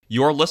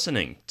You're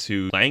listening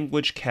to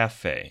Language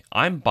Café.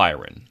 I'm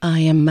Byron. I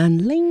am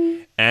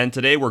Manling. And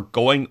today we're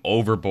going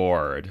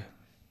overboard.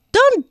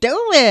 Don't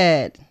do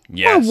it.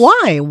 Yes.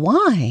 Well,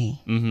 why?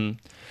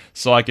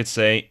 So I could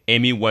say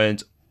Amy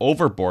went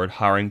overboard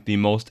hiring the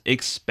most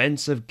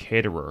expensive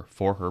caterer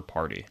for her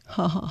party.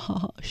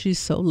 She's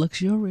so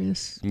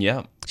luxurious.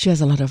 Yeah. She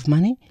has a lot of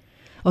money.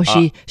 Oh,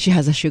 she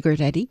has a sugar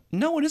daddy?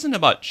 No, it isn't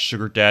about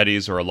sugar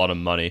daddies or a lot of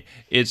money.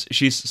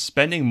 She's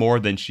spending more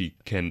than she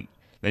can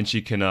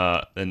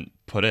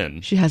put in.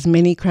 She has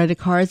many credit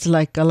cards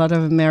like a lot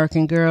of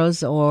American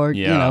girls or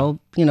you know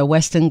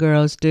Western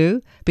girls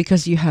do,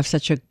 because you have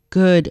such a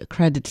good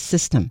credit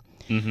system.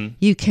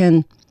 You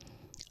can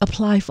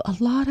apply for a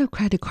lot of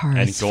credit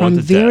cards from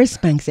various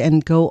banks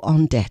and go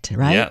on debt,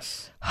 right?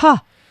 Yes.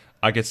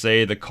 I could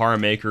say the car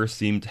maker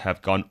seemed to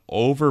have gone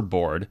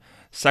overboard,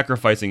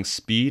 sacrificing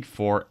speed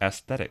for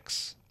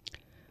aesthetics.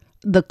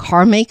 The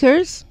car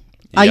makers?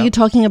 Are you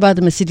talking about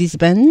the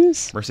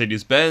Mercedes-Benz?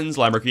 Mercedes-Benz,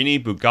 Lamborghini,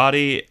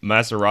 Bugatti,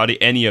 Maserati,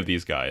 any of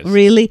these guys.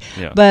 Really?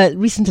 Yeah. But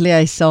recently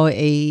I saw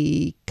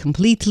a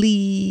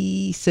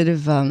completely sort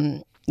of,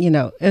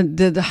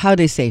 how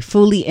do you say,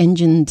 fully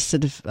engined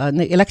sort of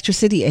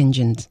electricity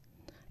engined.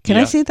 Can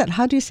I say that?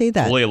 How do you say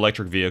that? Fully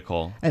electric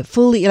vehicle.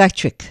 Fully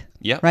electric.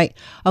 Yeah. Right.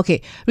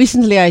 Okay.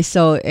 Recently I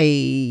saw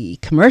a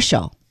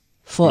commercial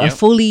for a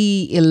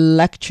fully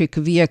electric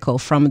vehicle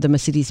from the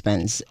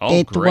Mercedes-Benz. Oh,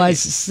 it great. was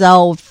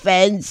so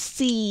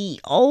fancy.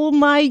 Oh,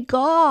 my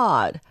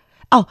God.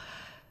 Oh,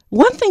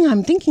 one thing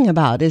I'm thinking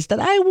about is that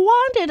I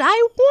wanted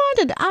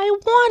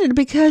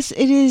because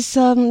it is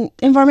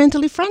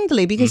environmentally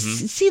friendly. Because,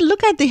 see,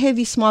 look at the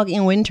heavy smog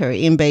in winter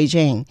in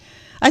Beijing.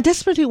 I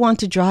desperately want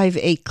to drive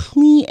a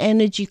clean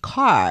energy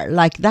car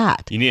like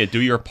that. You need to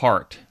do your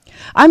part.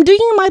 I'm doing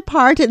my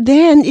part.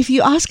 Then if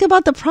you ask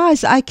about the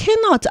price, I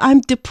cannot.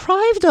 I'm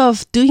deprived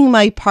of doing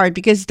my part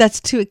because that's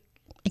too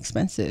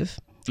expensive.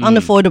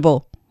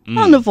 Unaffordable.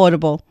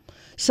 Unaffordable.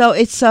 So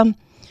it's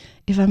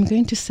if I'm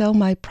going to sell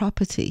my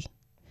property,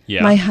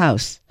 my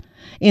house,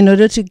 in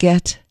order to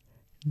get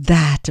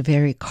that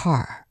very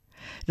car,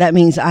 that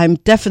means I'm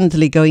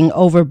definitely going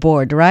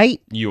overboard,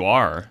 right? You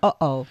are.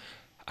 Uh-oh.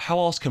 How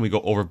else can we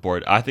go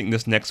overboard? I think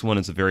this next one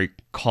is a very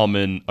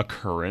common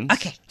occurrence,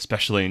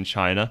 especially in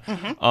China.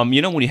 When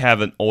you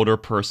have an older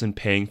person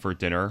paying for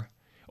dinner,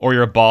 or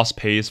your boss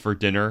pays for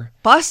dinner.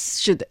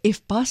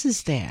 If boss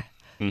is there,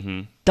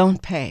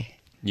 don't pay.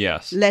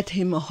 Yes. Let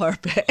him or her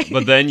pay.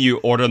 But then you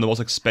order the most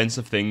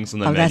expensive things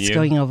on the menu. That's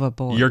going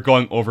overboard. You're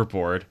going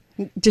overboard.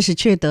 这是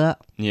缺德.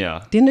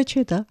 Yeah. Do you know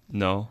缺德?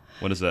 No.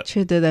 What is that?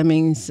 缺德, that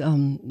means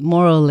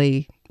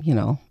morally,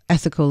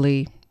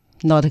 ethically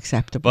not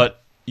acceptable. But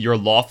you're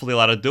lawfully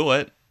allowed to do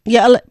it.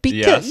 Yeah,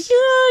 because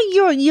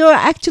you're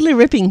actually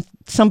ripping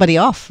somebody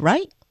off,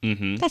 right?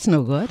 That's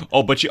no good.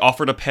 Oh, but you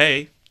offer to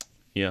pay.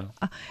 Yeah.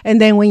 And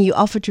then when you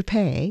offer to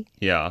pay,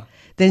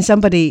 then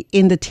somebody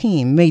in the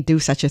team may do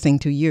such a thing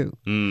to you.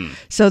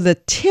 So the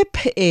tip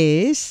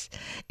is,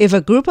 if a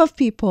group of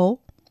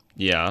people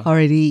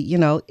already,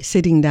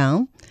 sitting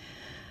down,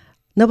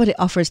 nobody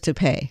offers to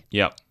pay.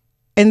 Yep.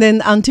 And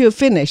then until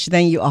finish,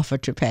 then you offer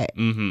to pay.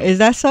 Is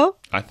that so?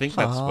 I think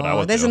that's what I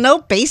would There's do. no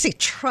basic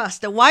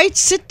trust. Why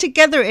sit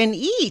together and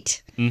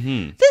eat?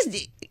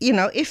 This,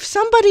 if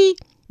somebody,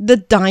 the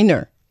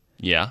diner,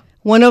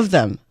 one of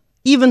them,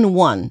 even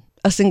one,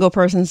 a single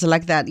person's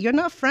like that, you're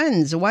not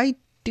friends. Why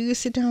do you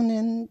sit down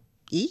and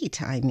eat,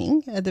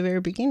 at the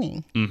very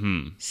beginning?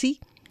 See?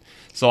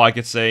 So I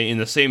could say in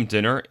the same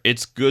dinner,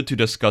 it's good to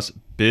discuss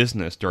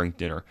business during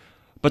dinner.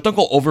 But don't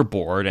go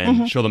overboard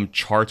and show them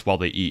charts while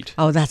they eat.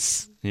 Oh,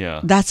 that's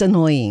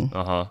annoying.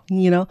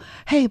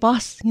 Hey,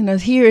 boss,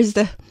 here is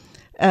the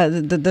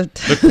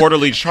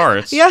quarterly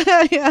charts.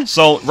 Yeah.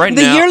 So now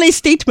the yearly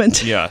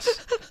statement. Yes.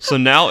 So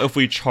now if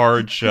we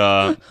charge,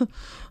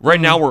 right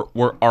now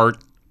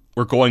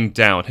we're going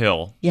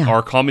downhill. Yeah. Our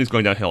economy is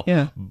going downhill.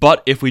 Yeah.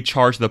 But if we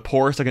charge the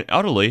poorest and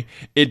elderly,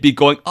 it'd be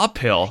going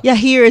uphill. Yeah,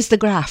 here is the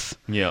graph.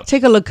 Yeah.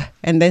 Take a look.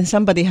 And then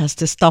somebody has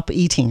to stop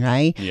eating,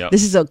 right? Yeah.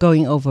 This is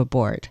going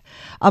overboard.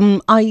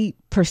 I,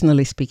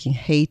 personally speaking,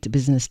 hate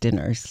business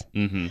dinners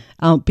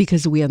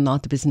because we are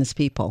not business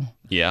people.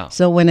 Yeah.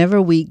 So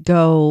whenever we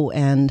go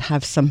and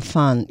have some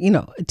fun,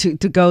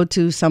 to go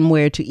to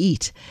somewhere to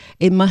eat,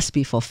 it must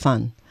be for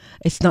fun.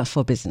 It's not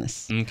for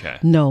business. Okay.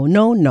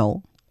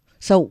 No.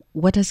 So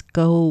what does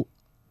go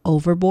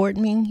overboard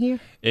mean here?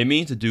 It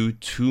means to do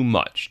too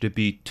much, to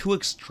be too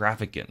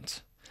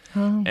extravagant.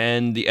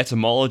 And the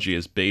etymology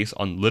is based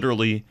on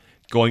literally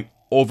going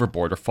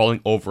overboard or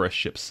falling over a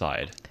ship's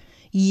side.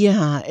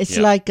 Yeah, it's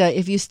like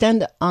if you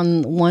stand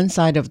on one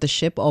side of the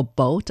ship or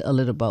boat, a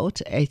little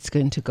boat, it's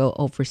going to go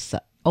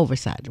overside,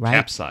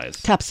 right?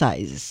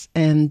 Capsize.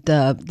 And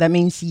that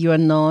means you are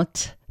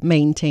not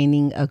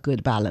maintaining a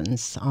good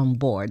balance on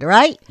board,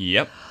 right?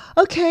 Yep.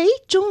 Okay,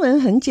 中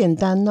文很简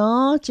单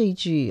哦，这一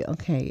句.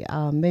 Okay,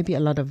 maybe a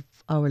lot of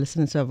our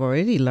listeners have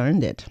already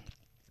learned it.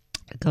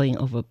 Going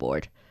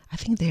overboard. I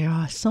think there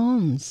are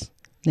songs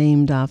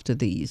named after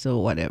these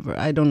or whatever.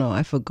 I don't know.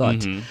 I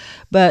forgot.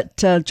 But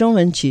中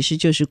文其实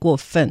就是过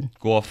分。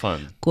过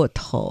分。过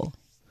头。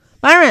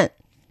Byron.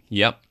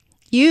 Yep.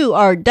 You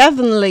are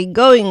definitely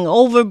going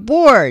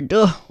overboard.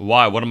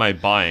 Why? What am I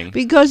buying?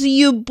 Because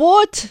you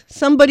bought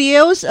somebody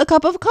else a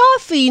cup of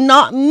coffee,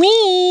 not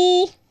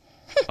me.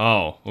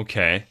 Oh,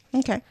 okay.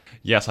 Okay.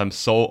 Yes, I'm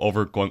so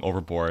going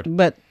overboard.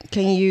 But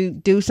can you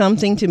do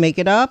something to make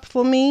it up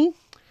for me?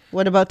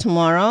 What about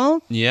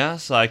tomorrow?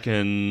 Yes, I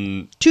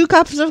can. 2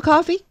 cups of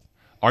coffee?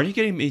 Are you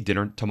getting me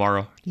dinner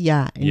tomorrow?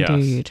 Yeah,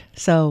 indeed.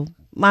 Yes. So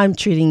I'm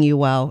treating you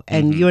well,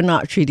 and you're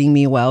not treating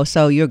me well,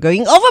 so you're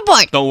going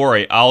overboard. Don't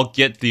worry, I'll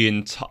get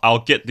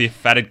the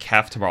fatted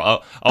calf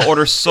tomorrow. I'll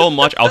order so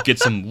much. I'll get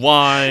some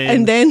wine,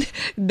 and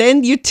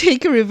then you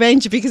take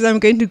revenge because I'm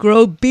going to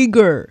grow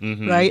bigger,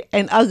 right,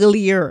 and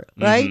uglier,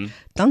 right?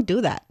 Don't do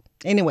that.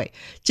 Anyway,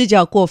 这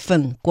叫过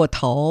分过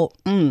头。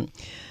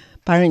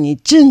白人你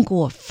真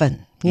过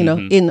分。You know,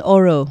 in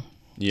oral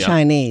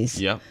Chinese,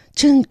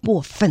 真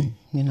过分.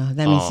 You know,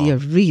 that means you're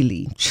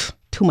really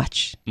too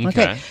much.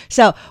 Okay.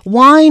 So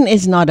wine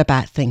is not a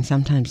bad thing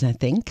sometimes, I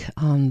think.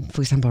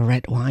 For example,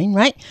 red wine,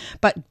 right?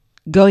 But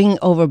going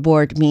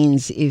overboard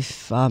means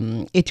if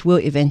it will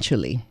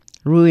eventually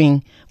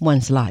ruin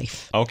one's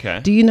life. Okay.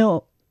 Do you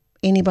know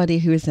anybody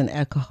who is an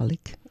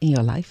alcoholic in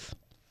your life?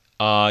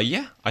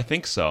 Yeah, I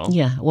think so.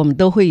 Yeah, 我们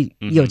都会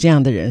有这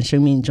样的人，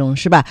生命中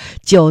是吧？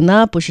酒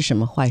呢不是什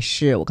么坏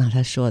事，我刚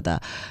才说的。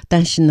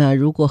但是呢，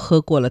如果喝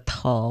过了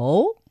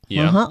头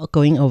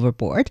，going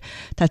overboard，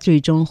 它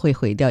最终会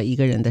毁掉一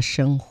个人的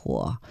生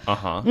活。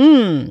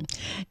And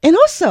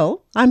also,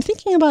 I'm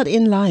thinking about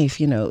in life,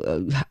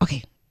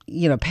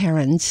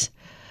 parents.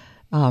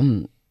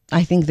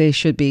 I think there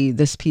should be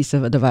this piece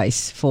of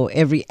advice for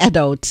every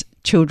adult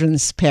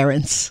children's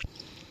parents.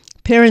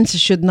 Parents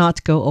should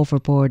not go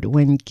overboard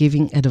when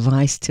giving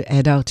advice to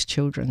adult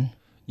children.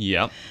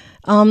 Yep.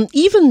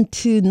 Even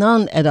to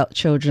non-adult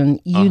children,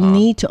 you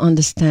need to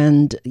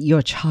understand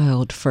your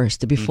child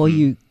first before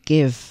you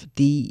give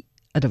the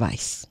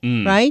advice,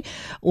 right?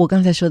 我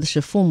刚才说的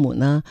是父母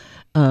呢，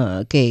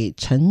给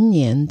成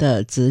年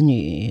的子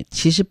女，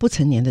其实不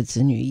成年的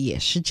子女也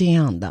是这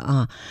样的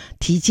啊。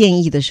提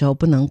建议的时候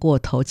不能过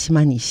头，起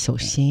码你首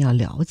先要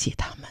了解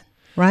他们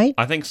right?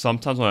 I think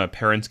sometimes when my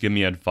parents give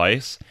me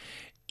advice,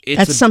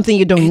 that's something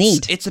you don't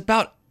need.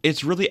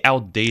 It's really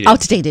outdated.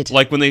 Outdated.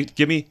 Like when they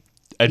give me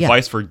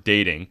advice for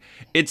dating,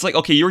 it's like,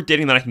 okay, you were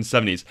dating in the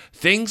 1970s.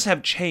 Things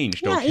have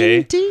changed, okay?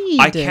 Indeed.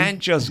 I can't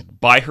just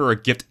buy her a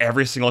gift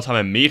every single time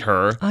I meet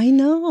her. I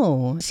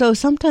know. So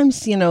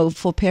sometimes,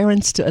 for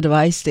parents to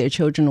advise their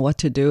children what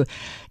to do,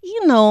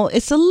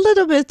 it's a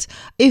little bit,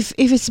 if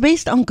it's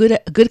based on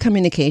good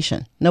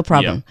communication, no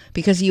problem. Yeah.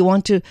 Because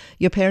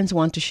your parents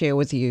want to share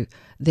with you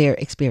their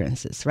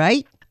experiences,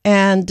 right?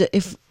 And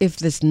if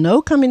there's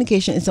no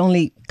communication, it's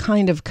only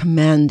kind of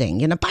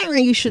commanding.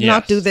 Byron, you should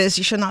not do this.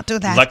 You should not do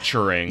that.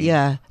 Lecturing.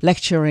 Yeah,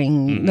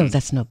 lecturing. No,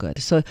 that's no good.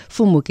 So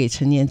父母给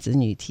成年子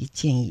女提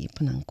建议，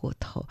不能过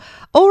头.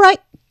 All right,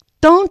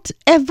 don't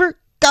ever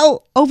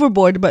go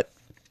overboard, but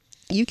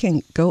you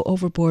can go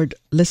overboard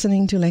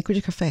listening to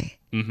Language Café.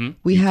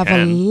 We have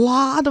a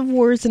lot of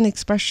words and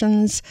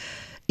expressions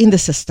in the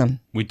system.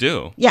 We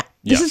do. Yeah,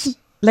 this is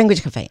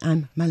Language Café.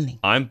 I'm Manling.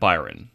 I'm Byron.